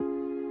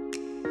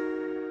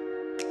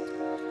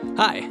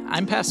Hi,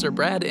 I'm Pastor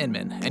Brad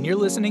Inman, and you're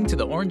listening to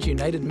the Orange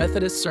United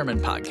Methodist Sermon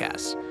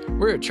Podcast.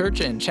 We're a church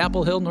in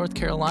Chapel Hill, North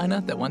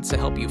Carolina that wants to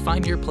help you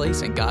find your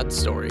place in God's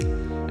story,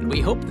 and we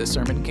hope this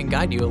sermon can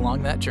guide you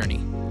along that journey.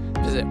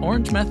 Visit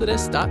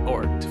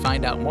orangemethodist.org to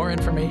find out more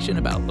information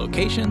about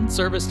location,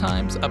 service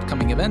times,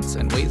 upcoming events,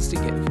 and ways to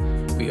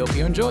give. We hope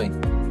you enjoy.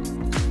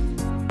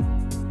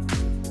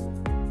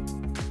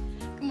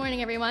 Good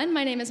morning, everyone.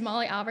 My name is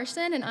Molly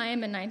Alverson, and I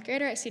am a ninth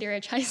grader at Cedar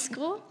Ridge High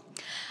School.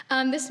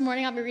 This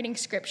morning, I'll be reading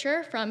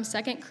scripture from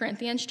 2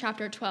 Corinthians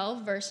chapter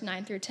 12, verse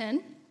 9 through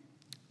 10.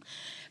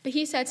 But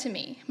he said to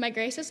me, "My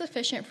grace is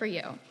sufficient for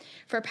you,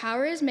 for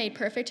power is made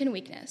perfect in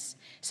weakness.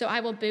 So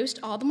I will boast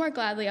all the more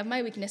gladly of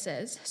my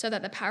weaknesses, so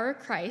that the power of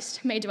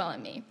Christ may dwell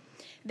in me.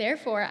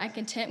 Therefore, I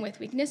content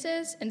with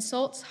weaknesses,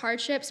 insults,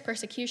 hardships,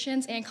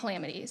 persecutions, and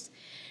calamities.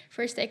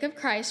 For the sake of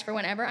Christ, for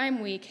whenever I am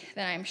weak,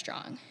 then I am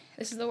strong."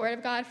 This is the word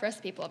of God for us,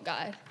 the people of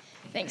God.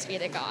 Thanks be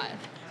to God.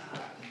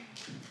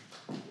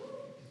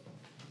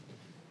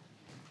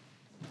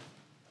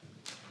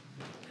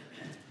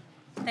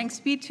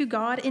 Thanks be to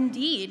God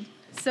indeed.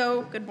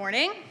 So, good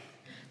morning.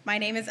 My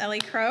name is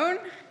Ellie Crone.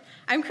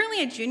 I'm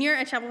currently a junior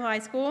at Chapel Hill High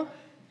School.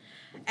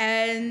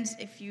 And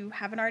if you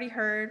haven't already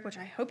heard, which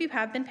I hope you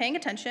have been paying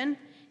attention,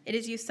 it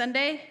is Youth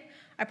Sunday.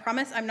 I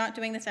promise I'm not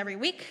doing this every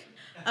week.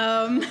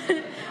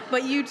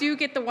 But you do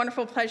get the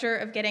wonderful pleasure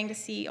of getting to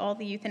see all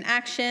the youth in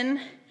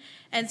action.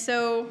 And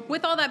so,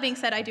 with all that being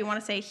said, I do want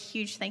to say a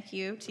huge thank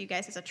you to you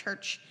guys as a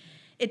church.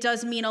 It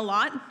does mean a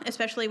lot,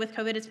 especially with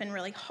COVID. It's been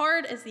really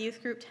hard as the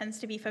youth group tends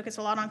to be focused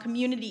a lot on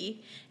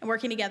community and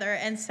working together.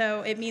 And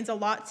so it means a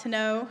lot to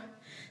know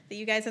that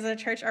you guys as a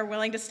church are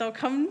willing to still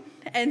come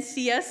and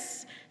see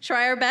us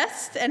try our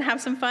best and have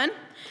some fun.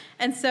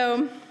 And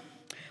so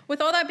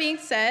with all that being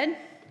said,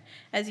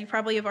 as you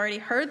probably have already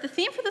heard, the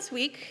theme for this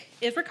week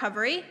is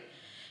recovery.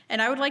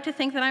 And I would like to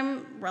think that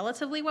I'm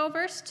relatively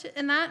well-versed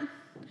in that.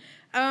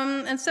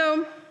 And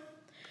so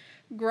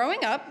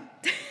growing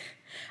up,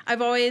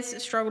 I've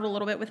always struggled a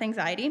little bit with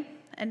anxiety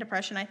and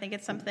depression. I think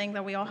it's something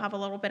that we all have a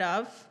little bit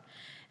of.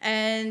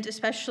 And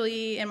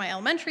especially in my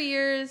elementary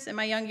years, in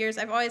my young years,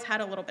 I've always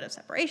had a little bit of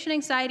separation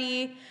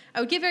anxiety. I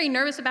would get very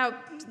nervous about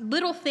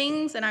little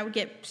things, and I would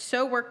get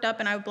so worked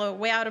up, and I would blow it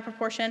way out of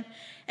proportion.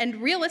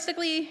 And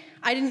realistically,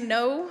 I didn't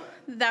know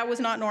that was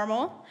not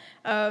normal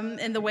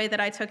in the way that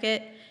I took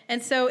it.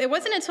 And so it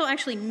wasn't until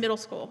actually middle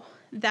school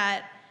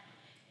that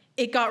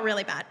it got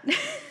really bad.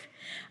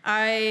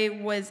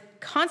 I was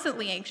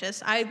constantly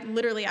anxious. I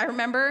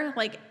remember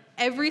like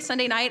every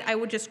Sunday night I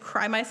would just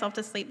cry myself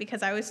to sleep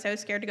because I was so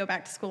scared to go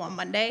back to school on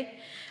Monday.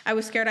 I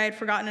was scared I had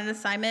forgotten an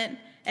assignment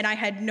and I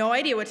had no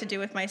idea what to do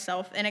with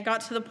myself. And it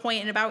got to the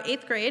point in about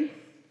 8th grade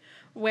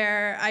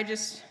where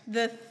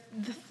the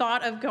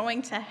thought of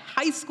going to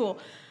high school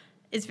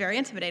is very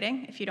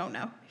intimidating if you don't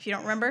know. If you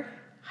don't remember,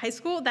 high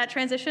school, that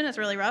transition is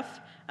really rough.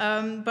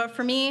 But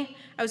for me,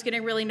 I was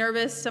getting really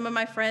nervous. Some of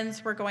my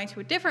friends were going to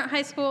a different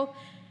high school,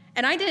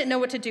 and I didn't know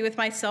what to do with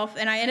myself,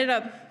 and I ended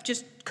up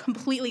just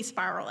completely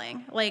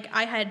spiraling. Like,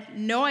 I had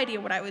no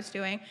idea what I was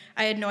doing.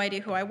 I had no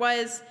idea who I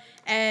was,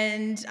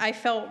 and I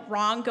felt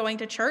wrong going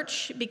to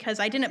church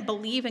because I didn't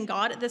believe in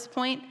God at this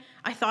point.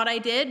 I thought I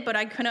did, but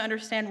I couldn't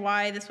understand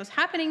why this was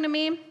happening to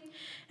me.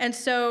 And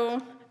so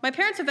my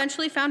parents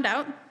eventually found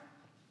out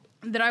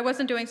that I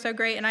wasn't doing so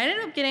great, and I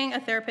ended up getting a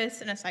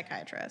therapist and a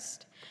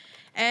psychiatrist.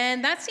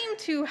 And that seemed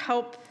to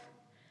help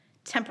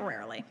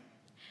temporarily.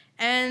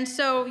 And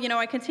so,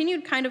 I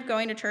continued kind of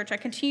going to church. I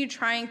continued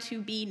trying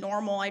to be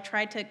normal. I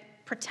tried to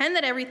pretend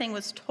that everything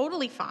was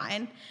totally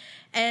fine.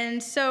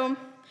 And so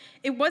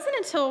it wasn't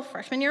until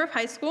freshman year of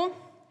high school,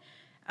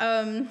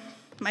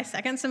 my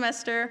second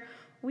semester,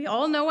 we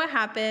all know what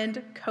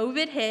happened.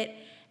 COVID hit,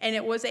 and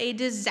it was a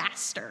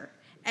disaster.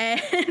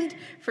 And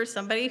for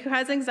somebody who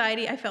has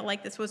anxiety, I felt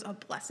like this was a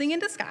blessing in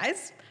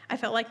disguise. I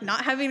felt like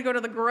not having to go to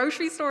the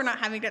grocery store, not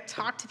having to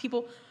talk to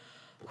people,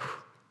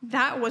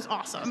 that was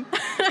awesome.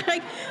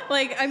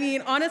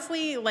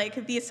 Honestly,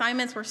 the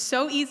assignments were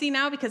so easy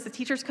now because the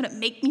teachers couldn't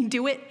make me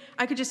do it.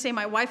 I could just say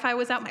my Wi-Fi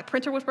was out, my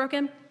printer was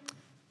broken.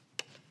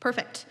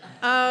 Perfect.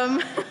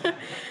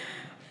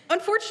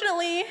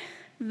 Unfortunately,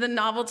 the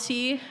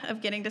novelty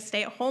of getting to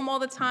stay at home all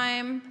the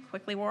time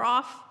quickly wore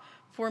off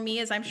for me,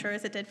 as I'm sure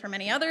as it did for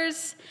many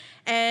others.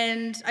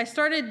 And I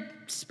started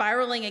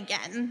spiraling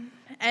again.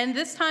 And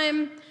this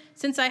time,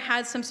 since I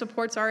had some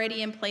supports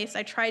already in place,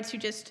 I tried to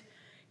just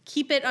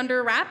keep it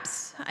under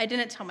wraps. I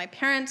didn't tell my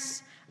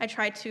parents. I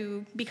tried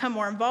to become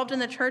more involved in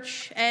the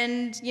church,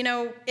 and,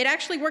 it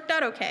actually worked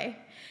out okay.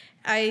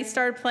 I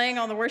started playing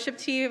on the worship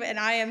team, and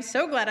I am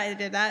so glad I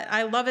did that.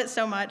 I love it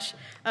so much.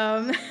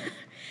 And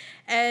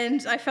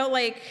I felt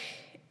like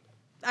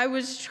I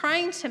was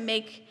trying to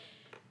make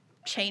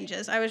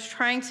changes. I was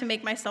trying to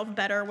make myself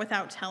better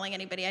without telling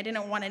anybody. I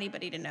didn't want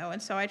anybody to know.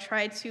 And so I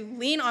tried to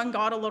lean on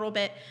God a little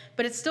bit,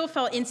 but it still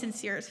felt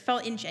insincere. It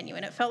felt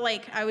ingenuine. It felt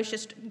like I was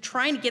just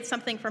trying to get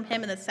something from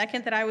him. And the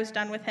second that I was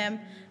done with him,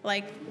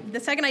 like the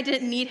second I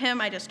didn't need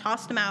him, I just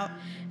tossed him out.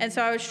 And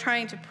so I was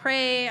trying to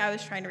pray. I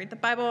was trying to read the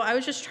Bible. I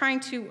was just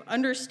trying to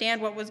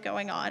understand what was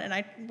going on. And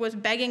I was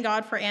begging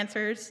God for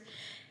answers.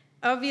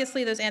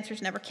 Obviously, those answers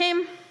never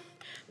came,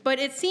 but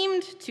it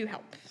seemed to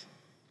help.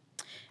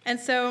 And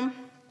so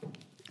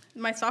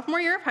my sophomore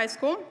year of high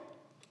school,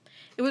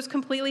 it was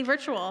completely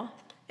virtual.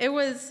 It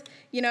was,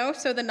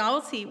 so the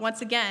novelty,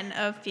 once again,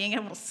 of being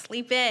able to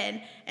sleep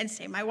in and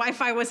say my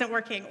Wi-Fi wasn't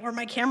working or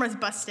my camera's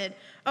busted.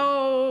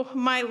 Oh,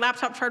 my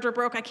laptop charger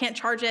broke. I can't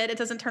charge it. It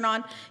doesn't turn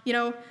on.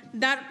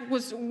 That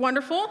was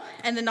wonderful.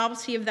 And the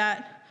novelty of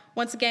that,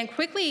 once again,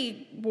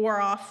 quickly wore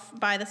off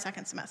by the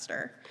second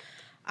semester.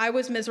 I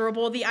was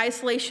miserable. The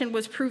isolation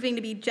was proving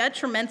to be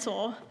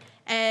detrimental.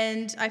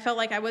 And I felt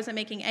like I wasn't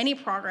making any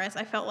progress.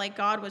 I felt like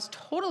God was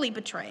totally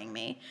betraying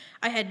me.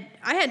 I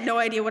had no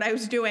idea what I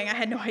was doing. I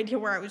had no idea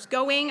where I was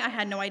going. I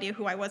had no idea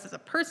who I was as a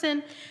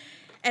person.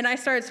 And I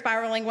started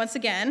spiraling once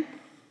again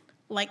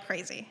like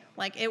crazy.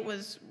 Like it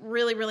was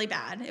really, really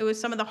bad. It was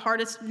some of the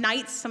hardest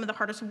nights, some of the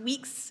hardest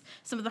weeks,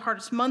 some of the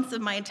hardest months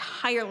of my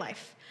entire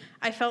life.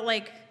 I felt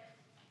like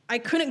I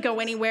couldn't go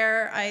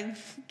anywhere.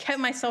 I've kept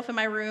myself in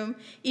my room,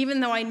 even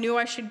though I knew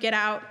I should get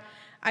out.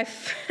 I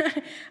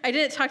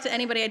didn't talk to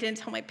anybody. I didn't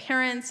tell my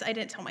parents. I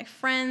didn't tell my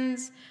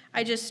friends.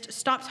 I just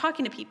stopped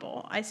talking to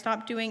people. I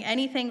stopped doing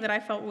anything that I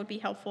felt would be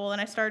helpful,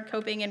 and I started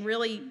coping in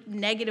really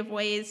negative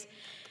ways.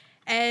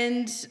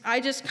 And I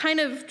just kind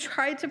of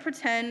tried to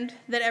pretend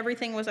that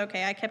everything was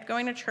okay. I kept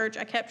going to church.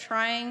 I kept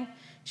trying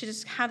to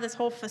just have this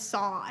whole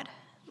facade,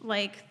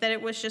 like that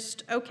it was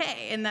just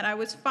okay and that I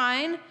was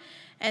fine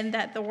and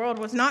that the world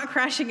was not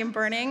crashing and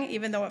burning,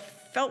 even though it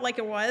felt like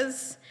it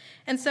was.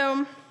 And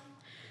so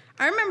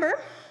I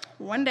remember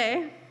one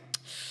day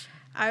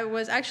I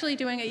was actually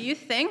doing a youth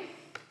thing,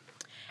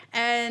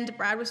 and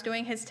Brad was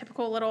doing his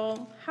typical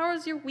little, how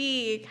was your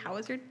week? How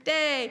was your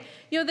day?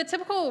 The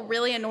typical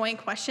really annoying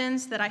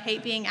questions that I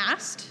hate being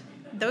asked,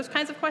 those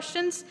kinds of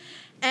questions.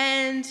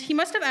 And he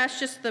must have asked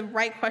just the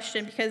right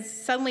question, because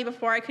suddenly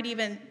before I could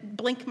even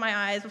blink my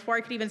eyes, before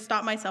I could even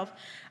stop myself,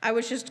 I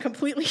was just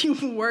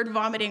completely word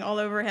vomiting all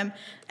over him.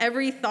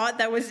 Every thought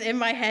that was in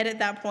my head at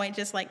that point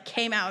just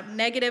came out.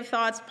 Negative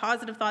thoughts,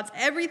 positive thoughts,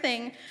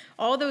 everything,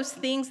 all those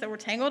things that were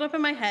tangled up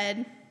in my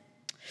head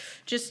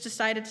just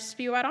decided to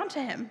spew out onto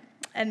him.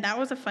 And that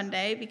was a fun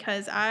day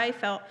because I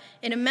felt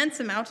an immense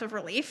amount of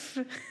relief.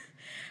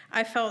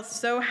 I felt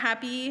so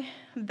happy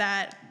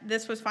that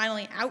this was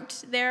finally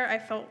out there. I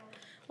felt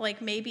like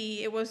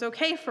maybe it was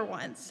okay for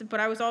once, but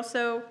I was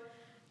also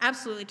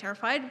absolutely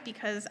terrified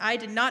because I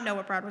did not know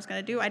what Brad was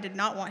going to do. I did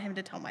not want him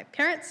to tell my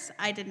parents.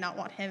 I did not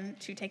want him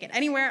to take it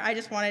anywhere. I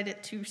just wanted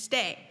it to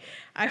stay.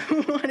 I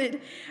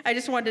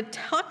just wanted to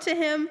talk to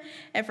him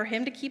and for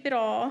him to keep it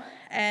all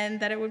and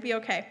that it would be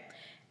okay.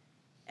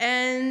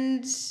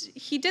 And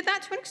he did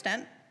that to an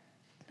extent,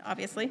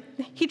 obviously.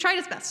 He tried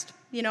his best.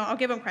 I'll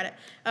give him credit.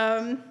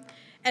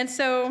 And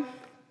so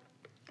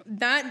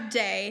that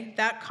day,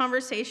 that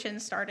conversation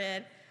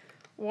started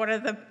one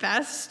of the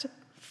best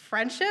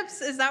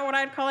friendships, is that what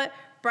I'd call it?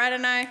 Brad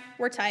and I,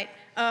 we're tight.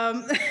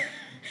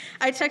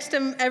 I text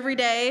him every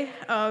day,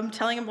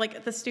 telling him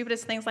the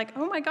stupidest things like,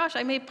 oh my gosh,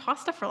 I made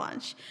pasta for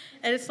lunch.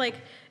 And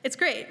it's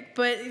great.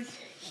 But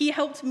he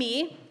helped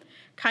me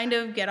kind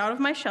of get out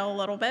of my shell a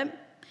little bit.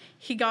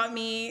 He got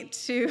me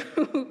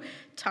to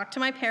talk to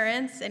my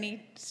parents, and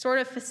he sort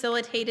of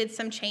facilitated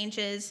some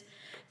changes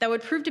that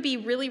would prove to be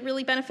really,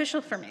 really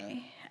beneficial for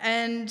me.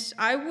 And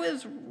I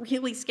was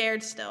really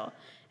scared still.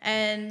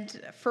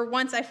 And for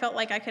once, I felt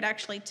like I could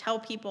actually tell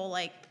people,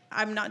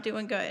 I'm not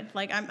doing good.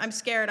 I'm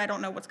scared. I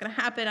don't know what's going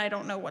to happen. I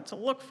don't know what to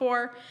look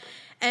for.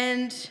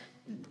 And,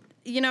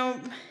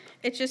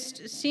 it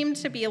just seemed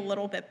to be a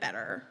little bit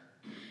better.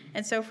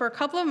 And so for a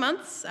couple of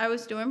months, I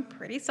was doing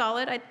pretty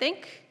solid, I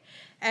think.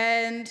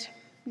 And,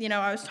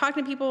 I was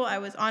talking to people. I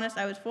was honest.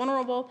 I was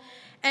vulnerable.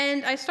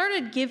 And I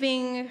started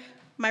giving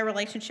my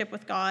relationship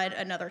with God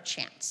another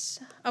chance,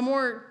 a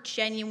more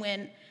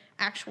genuine,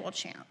 actual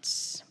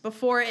chance.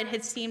 Before, it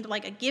had seemed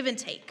like a give and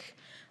take.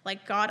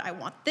 Like, God, I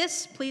want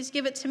this, please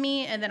give it to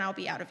me, and then I'll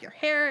be out of your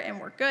hair, and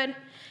we're good.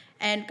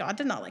 And God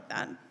did not like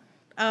that.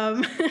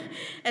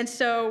 And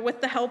so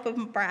with the help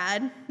of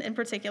Brad in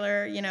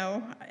particular,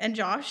 and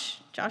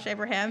Josh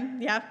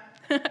Abraham, yeah,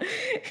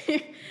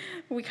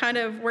 we kind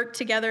of worked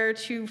together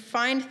to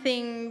find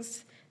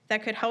things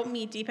that could help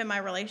me deepen my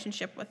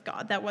relationship with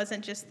God. That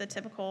wasn't just the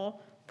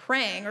typical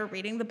praying or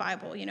reading the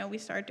Bible. We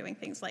started doing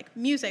things like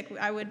music.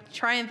 I would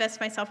try and invest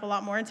myself a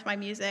lot more into my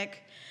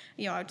music.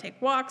 I would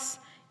take walks,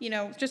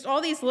 just all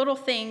these little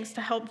things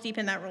to help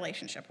deepen that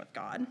relationship with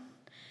God.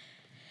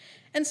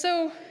 And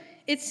so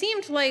it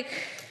seemed like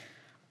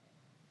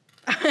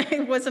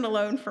I wasn't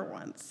alone for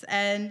once.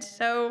 And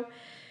so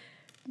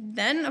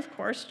then, of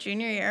course,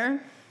 junior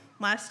year,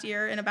 last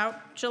year, in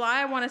about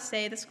July, I want to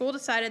say, the school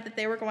decided that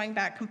they were going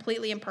back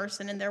completely in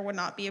person and there would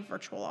not be a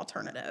virtual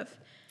alternative.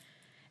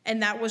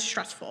 And that was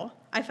stressful.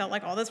 I felt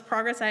like all this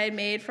progress I had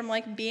made from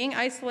like being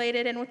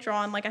isolated and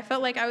withdrawn, like I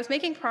felt like I was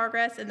making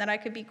progress and that I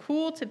could be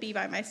cool to be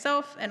by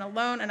myself and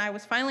alone, and I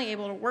was finally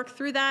able to work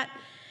through that.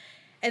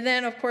 And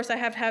then, of course, I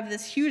have to have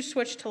this huge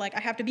switch to like, I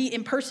have to be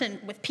in person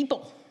with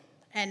people.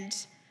 And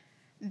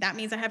that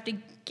means I have to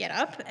get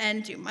up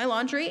and do my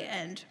laundry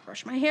and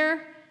brush my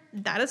hair.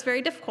 That is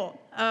very difficult.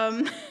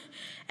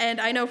 And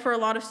I know for a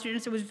lot of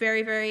students, it was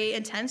very, very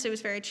intense. It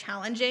was very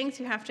challenging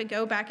to have to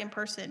go back in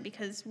person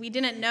because we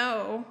didn't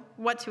know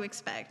what to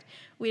expect.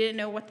 We didn't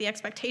know what the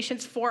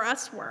expectations for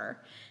us were.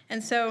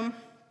 And so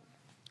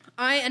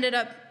I ended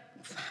up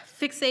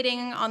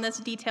fixating on this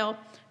detail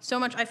so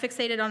much. I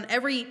fixated on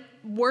every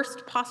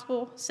worst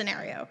possible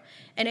scenario.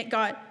 And it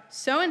got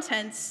so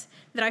intense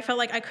that I felt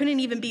like I couldn't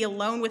even be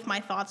alone with my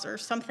thoughts or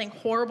something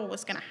horrible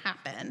was going to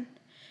happen.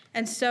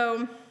 And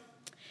so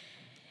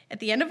at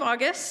the end of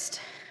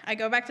August, I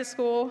go back to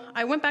school.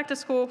 I went back to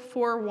school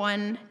for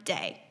one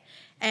day.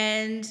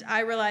 And I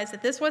realized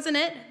that this wasn't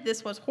it.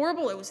 This was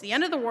horrible. It was the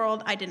end of the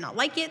world. I did not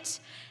like it.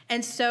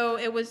 And so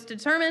it was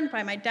determined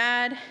by my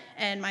dad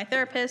and my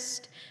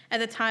therapist at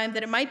the time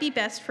that it might be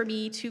best for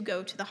me to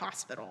go to the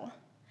hospital.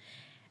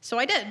 So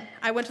I did.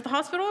 I went to the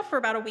hospital for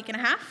about a week and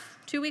a half,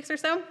 2 weeks or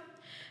so.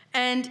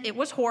 And it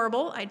was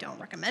horrible. I don't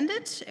recommend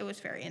it. It was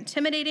very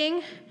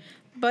intimidating.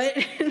 But,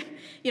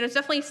 it's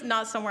definitely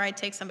not somewhere I'd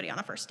take somebody on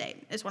a first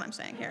date, is what I'm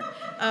saying here.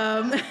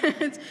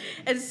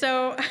 And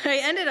so I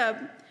ended up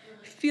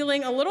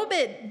feeling a little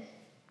bit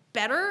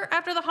better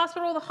after the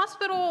hospital. The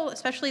hospital,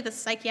 especially the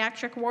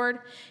psychiatric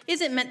ward,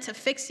 isn't meant to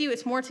fix you.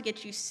 It's more to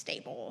get you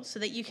stable so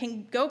that you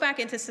can go back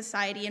into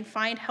society and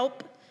find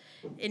help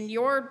in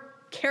your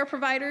care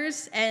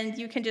providers, and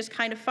you can just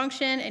kind of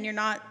function, and you're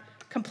not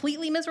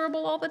completely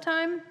miserable all the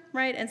time,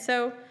 right? And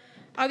so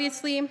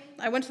obviously,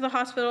 I went to the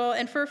hospital,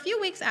 and for a few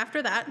weeks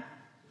after that,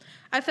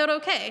 I felt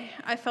okay.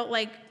 I felt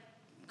like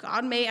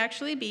God may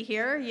actually be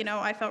here.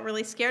 I felt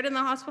really scared in the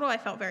hospital. I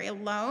felt very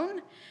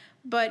alone.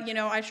 But,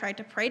 I tried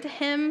to pray to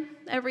him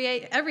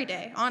every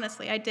day.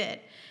 Honestly, I did.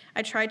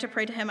 I tried to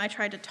pray to him. I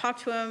tried to talk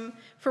to him.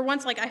 For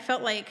once, I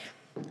felt like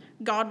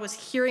God was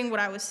hearing what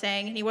I was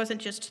saying, and he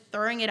wasn't just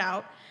throwing it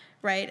out,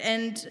 right?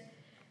 And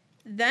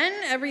then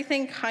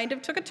everything kind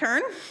of took a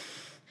turn.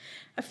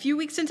 A few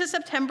weeks into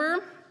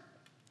September,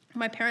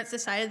 my parents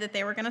decided that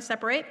they were going to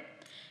separate.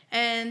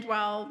 And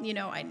while,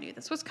 I knew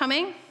this was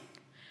coming,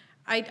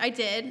 I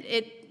did.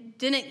 It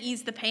didn't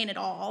ease the pain at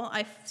all.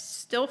 I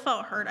still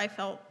felt hurt. I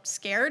felt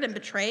scared and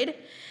betrayed.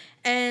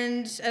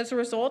 And as a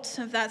result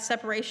of that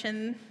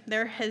separation,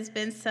 there has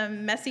been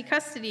some messy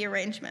custody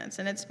arrangements.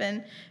 And it's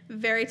been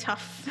very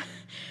tough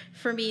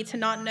for me to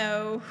not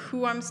know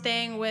who I'm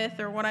staying with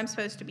or what I'm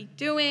supposed to be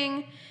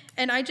doing.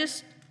 And I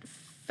just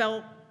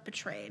felt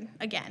betrayed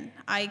again.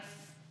 I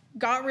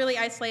got really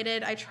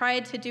isolated. I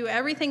tried to do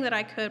everything that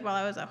I could while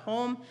I was at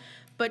home,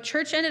 but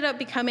church ended up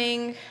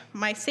becoming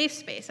my safe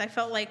space. I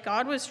felt like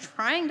God was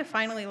trying to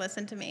finally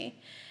listen to me.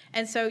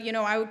 And so,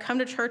 I would come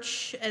to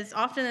church as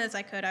often as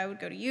I could. I would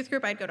go to youth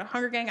group. I'd go to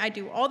Hunger Gang. I'd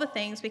do all the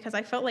things because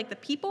I felt like the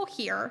people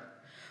here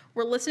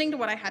were listening to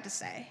what I had to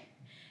say.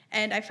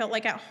 And I felt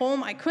like at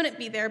home I couldn't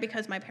be there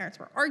because my parents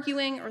were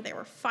arguing or they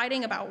were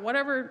fighting about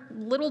whatever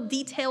little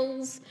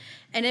details.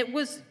 And it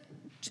was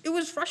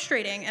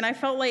frustrating. And I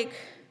felt like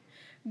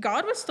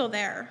God was still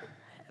there,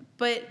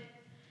 but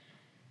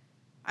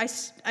I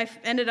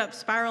ended up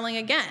spiraling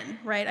again,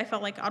 right? I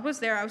felt like God was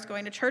there. I was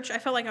going to church. I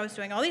felt like I was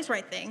doing all these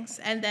right things.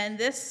 And then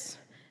this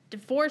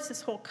divorce,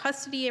 this whole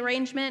custody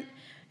arrangement,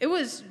 it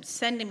was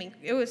sending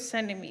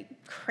me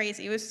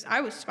crazy.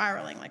 I was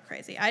spiraling like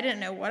crazy. I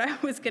didn't know what I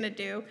was going to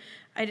do.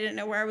 I didn't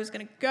know where I was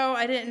going to go.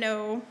 I didn't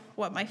know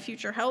what my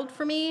future held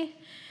for me.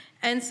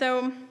 And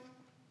so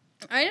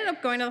I ended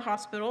up going to the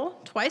hospital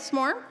twice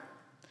more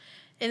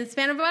in the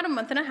span of about a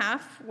month and a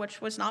half,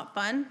 which was not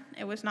fun.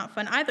 It was not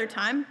fun either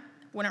time.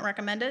 Wouldn't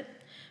recommend it.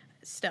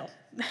 Still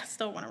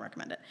wouldn't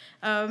recommend it.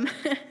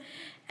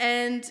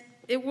 And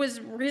it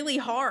was really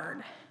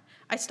hard.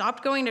 I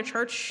stopped going to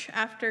church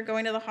after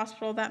going to the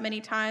hospital that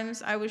many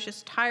times. I was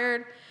just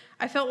tired.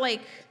 I felt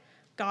like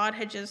God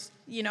had just,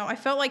 I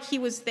felt like he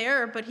was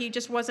there, but he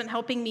just wasn't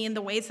helping me in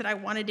the ways that I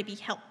wanted to be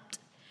helped,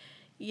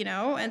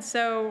 And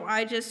so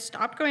I just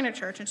stopped going to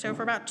church. And so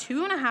for about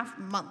 2.5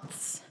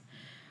 months,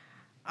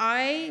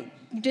 I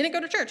didn't go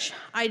to church.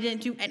 I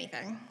didn't do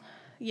anything.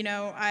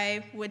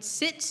 I would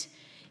sit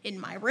in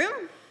my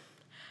room.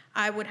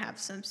 I would have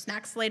some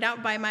snacks laid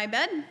out by my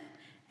bed,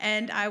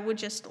 and I would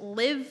just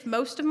live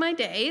most of my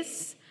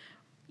days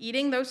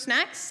eating those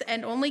snacks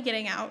and only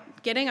getting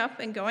up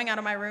and going out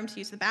of my room to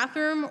use the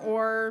bathroom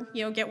or,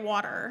 get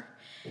water.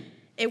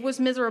 It was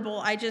miserable.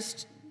 I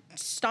just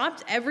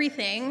stopped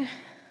everything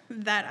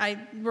that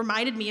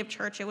reminded me of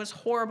church. It was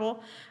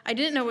horrible. I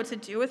didn't know what to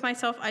do with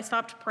myself. I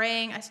stopped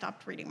praying. I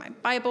stopped reading my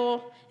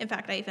Bible. In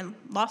fact, I even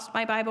lost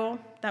my Bible.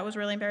 That was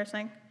really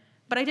embarrassing.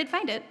 But I did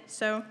find it,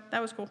 so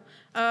that was cool.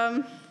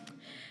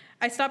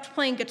 I stopped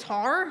playing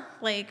guitar,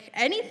 like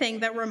anything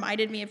that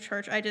reminded me of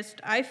church.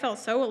 I felt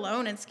so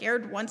alone and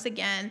scared once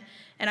again.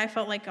 And I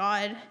felt like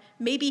God,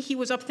 maybe he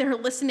was up there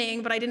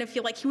listening, but I didn't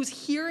feel like he was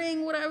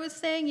hearing what I was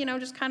saying,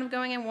 just kind of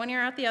going in one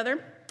ear out the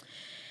other.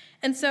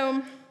 And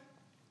so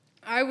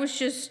I was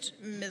just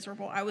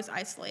miserable. I was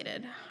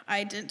isolated.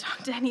 I didn't talk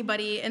to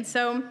anybody. And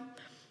so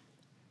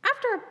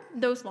after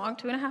those long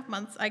 2.5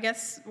 months, I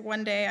guess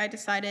one day I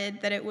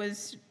decided that it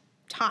was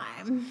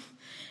time.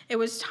 It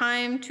was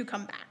time to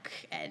come back.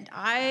 And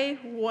I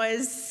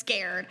was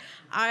scared.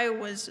 I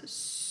was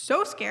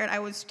so scared. I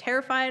was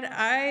terrified.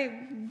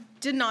 I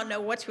did not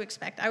know what to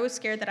expect. I was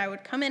scared that I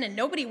would come in and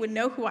nobody would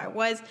know who I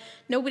was.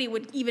 Nobody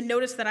would even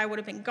notice that I would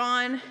have been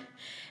gone.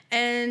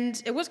 And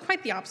it was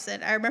quite the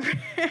opposite. I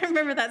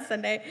remember that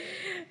Sunday.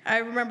 I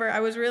remember I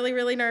was really,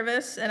 really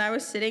nervous, and I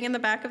was sitting in the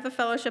back of the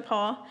fellowship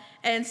hall,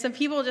 and some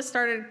people just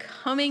started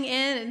coming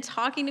in and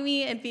talking to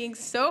me and being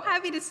so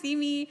happy to see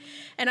me.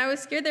 And I was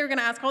scared they were going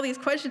to ask all these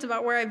questions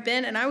about where I've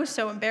been, and I was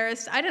so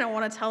embarrassed. I didn't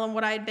want to tell them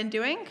what I had been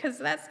doing because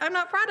I'm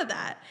not proud of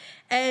that.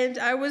 And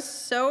I was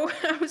so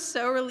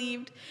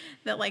relieved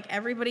that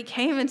everybody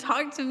came and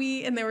talked to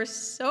me, and they were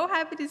so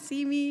happy to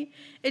see me.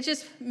 It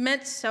just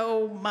meant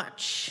so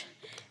much.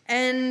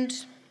 And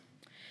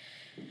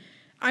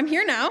I'm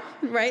here now,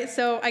 right?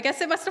 So I guess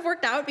it must have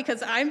worked out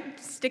because I'm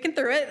sticking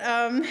through it.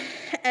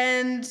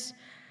 And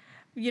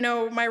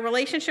my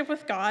relationship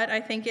with God, I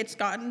think it's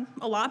gotten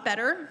a lot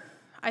better.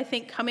 I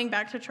think coming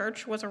back to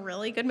church was a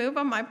really good move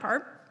on my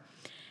part.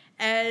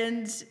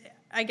 And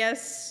I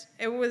guess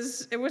it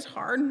was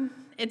hard.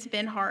 It's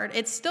been hard.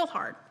 It's still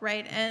hard,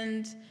 right?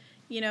 And,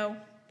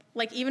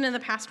 even in the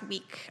past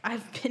week,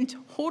 I've been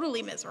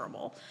totally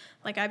miserable.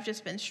 I've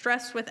just been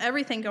stressed with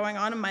everything going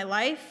on in my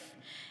life.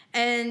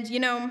 And,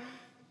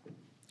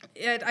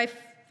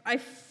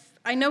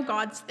 I know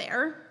God's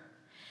there.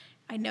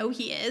 I know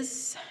he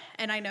is.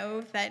 And I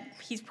know that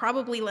he's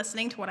probably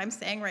listening to what I'm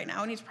saying right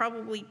now, and he's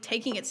probably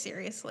taking it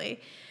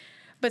seriously.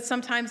 But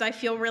sometimes I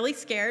feel really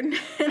scared,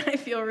 and I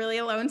feel really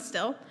alone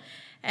still.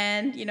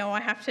 And, I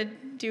have to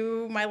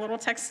do my little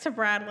text to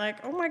Brad,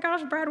 oh my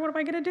gosh, Brad, what am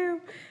I going to do?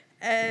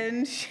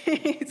 And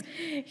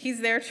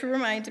he's there to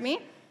remind me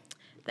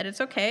that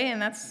it's okay.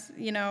 And that's,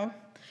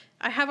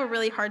 I have a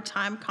really hard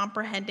time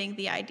comprehending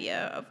the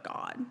idea of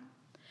God.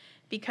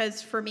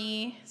 Because for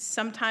me,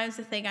 sometimes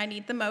the thing I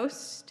need the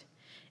most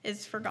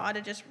is for God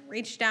to just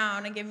reach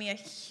down and give me a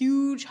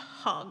huge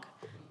hug.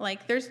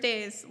 There's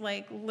days,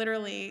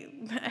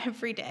 literally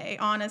every day,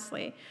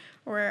 honestly,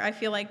 where I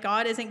feel like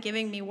God isn't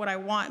giving me what I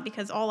want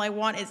because all I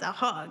want is a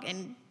hug.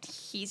 And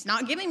he's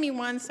not giving me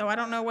one, so I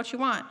don't know what you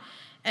want.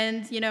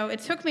 And, it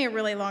took me a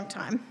really long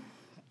time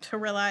to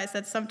realize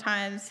that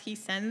sometimes he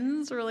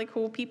sends really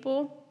cool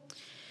people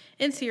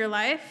into your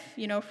life.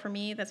 For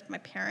me, that's my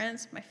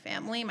parents, my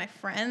family, my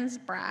friends,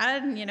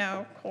 Brad,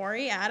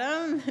 Corey,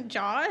 Adam,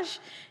 Josh,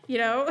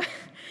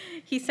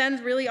 he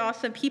sends really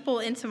awesome people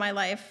into my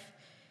life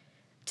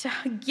to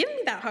give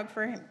me that hug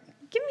for him.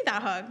 Give me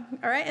that hug,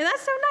 all right? And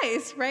that's so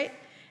nice, right?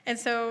 And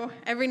so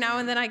every now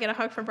and then I get a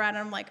hug from Brad, and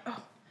I'm like,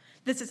 oh,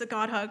 this is a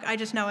God hug. I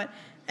just know it.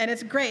 And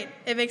it's great.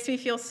 It makes me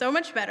feel so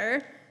much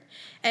better.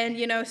 And,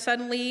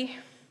 suddenly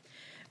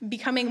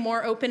becoming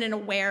more open and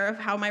aware of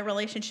how my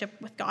relationship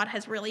with God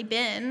has really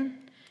been,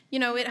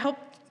 it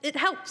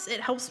helps. It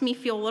helps me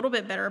feel a little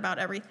bit better about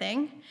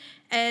everything.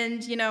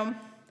 And,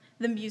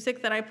 the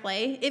music that I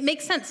play, it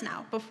makes sense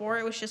now. Before,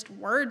 it was just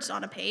words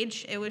on a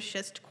page. It was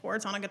just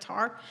chords on a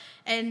guitar.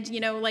 And,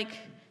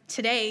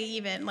 today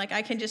even,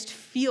 I can just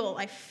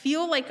I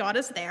feel like God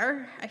is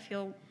there. I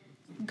feel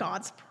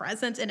God's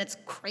presence, and it's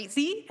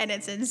crazy, and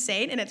it's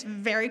insane, and it's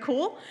very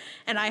cool,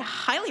 and I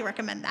highly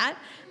recommend that.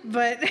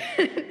 But,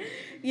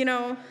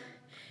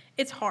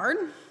 it's hard,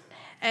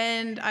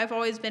 and I've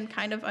always been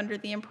kind of under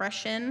the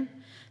impression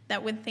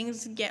that when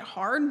things get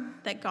hard,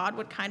 that God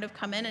would kind of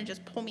come in and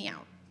just pull me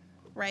out,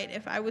 right?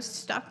 If I was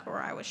stuck or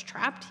I was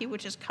trapped, he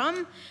would just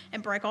come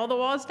and break all the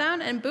walls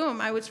down, and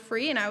boom, I was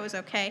free, and I was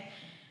okay.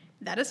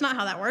 That is not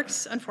how that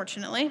works,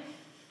 unfortunately.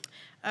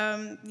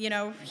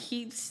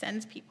 He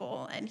sends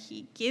people, and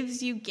he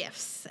gives you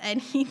gifts,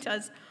 and he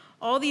does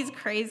all these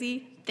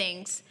crazy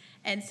things.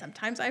 And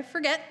sometimes I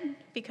forget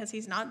because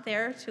he's not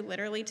there to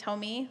literally tell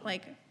me,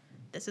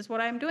 this is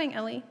what I'm doing,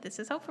 Ellie. This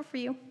is helpful for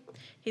you.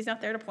 He's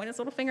not there to point his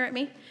little finger at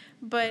me.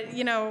 But,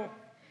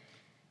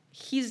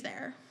 he's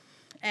there.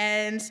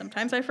 And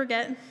sometimes I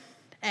forget,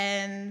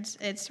 and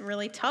it's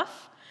really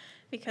tough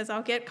because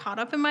I'll get caught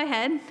up in my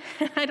head.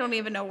 I don't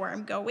even know where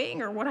I'm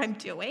going or what I'm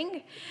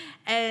doing.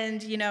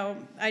 And,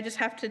 I just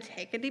have to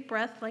take a deep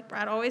breath like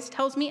Brad always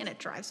tells me, and it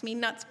drives me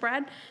nuts,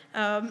 Brad.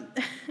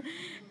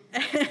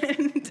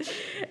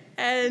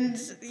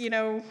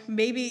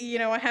 Maybe,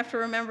 I have to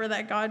remember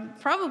that God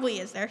probably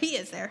is there. He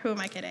is there. Who am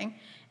I kidding?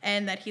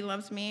 And that he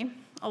loves me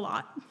a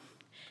lot.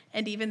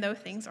 And even though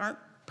things aren't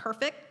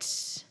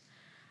perfect,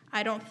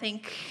 I don't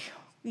think,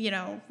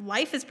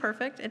 life is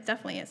perfect. It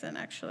definitely isn't,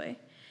 actually.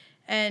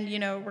 And,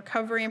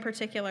 recovery in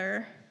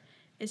particular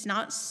is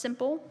not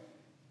simple.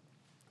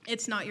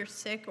 It's not you're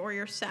sick or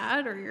you're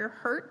sad or you're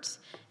hurt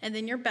and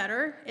then you're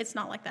better. It's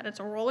not like that. It's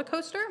a roller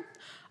coaster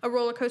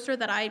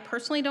that I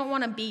personally don't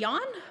want to be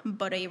on,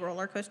 but a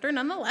roller coaster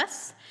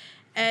nonetheless.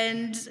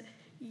 And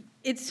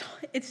it's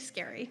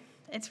scary.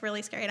 It's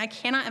really scary. And I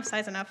cannot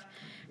emphasize enough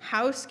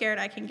how scared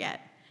I can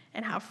get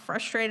and how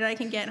frustrated I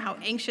can get and how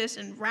anxious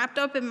and wrapped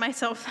up in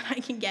myself that I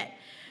can get.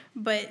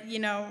 But,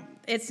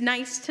 it's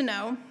nice to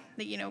know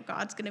that,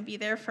 God's going to be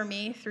there for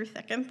me through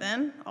thick and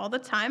thin all the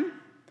time.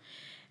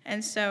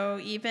 And so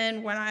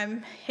even when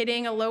I'm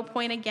hitting a low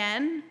point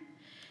again,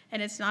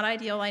 and it's not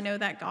ideal, I know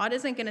that God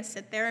isn't going to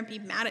sit there and be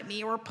mad at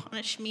me or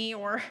punish me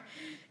or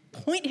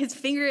point his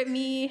finger at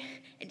me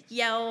and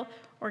yell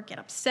or get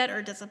upset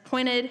or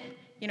disappointed.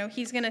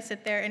 He's going to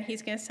sit there and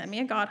he's going to send me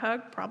a God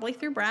hug, probably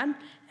through Brad.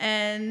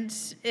 And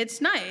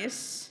it's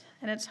nice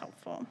and it's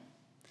helpful.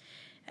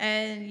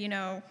 And,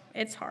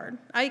 it's hard.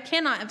 I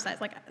cannot emphasize,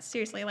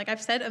 seriously,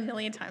 I've said a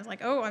million times,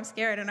 I'm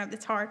scared and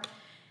it's hard.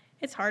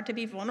 It's hard to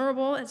be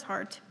vulnerable. It's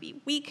hard to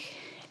be weak.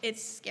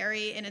 It's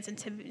scary and it's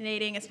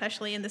intimidating,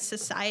 especially in this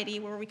society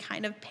where we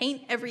kind of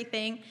paint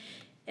everything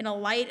in a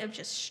light of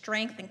just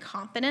strength and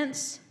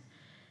confidence.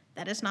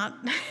 That is not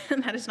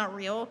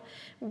real.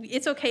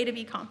 It's okay to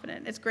be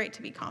confident. It's great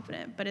to be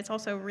confident, but it's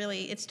also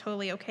it's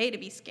totally okay to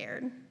be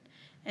scared.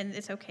 And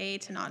it's okay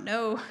to not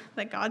know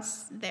that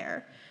God's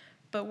there.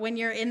 But when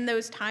you're in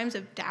those times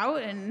of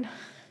doubt, and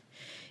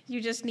you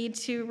just need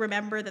to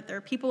remember that there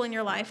are people in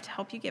your life to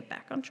help you get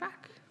back on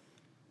track.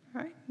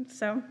 All right,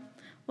 so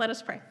let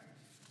us pray.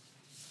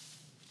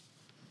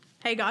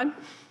 Hey, God,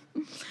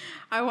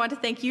 I want to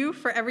thank you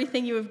for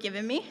everything you have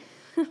given me.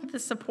 The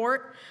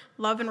support,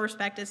 love, and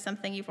respect is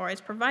something you've always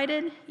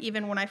provided,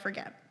 even when I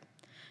forget.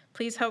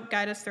 Please help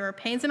guide us through our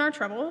pains and our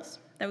troubles,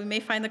 that we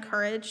may find the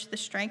courage, the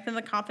strength, and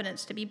the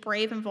confidence to be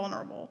brave and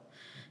vulnerable,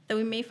 that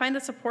we may find the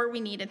support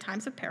we need in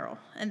times of peril,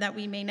 and that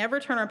we may never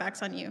turn our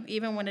backs on you,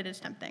 even when it is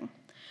tempting.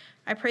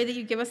 I pray that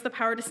you give us the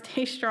power to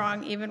stay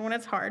strong, even when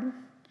it's hard,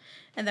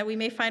 and that we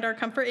may find our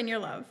comfort in your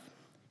love.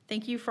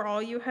 Thank you for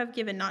all you have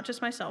given, not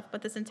just myself,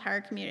 but this entire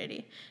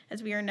community,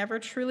 as we are never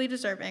truly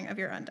deserving of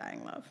your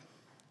undying love.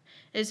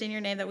 It is in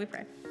your name that we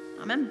pray.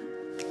 Amen.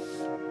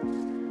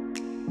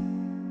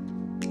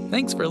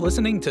 Thanks for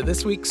listening to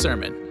this week's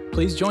sermon.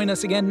 Please join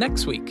us again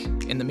next week.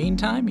 In the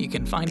meantime, you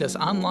can find us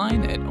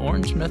online at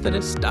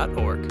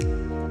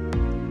orangemethodist.org.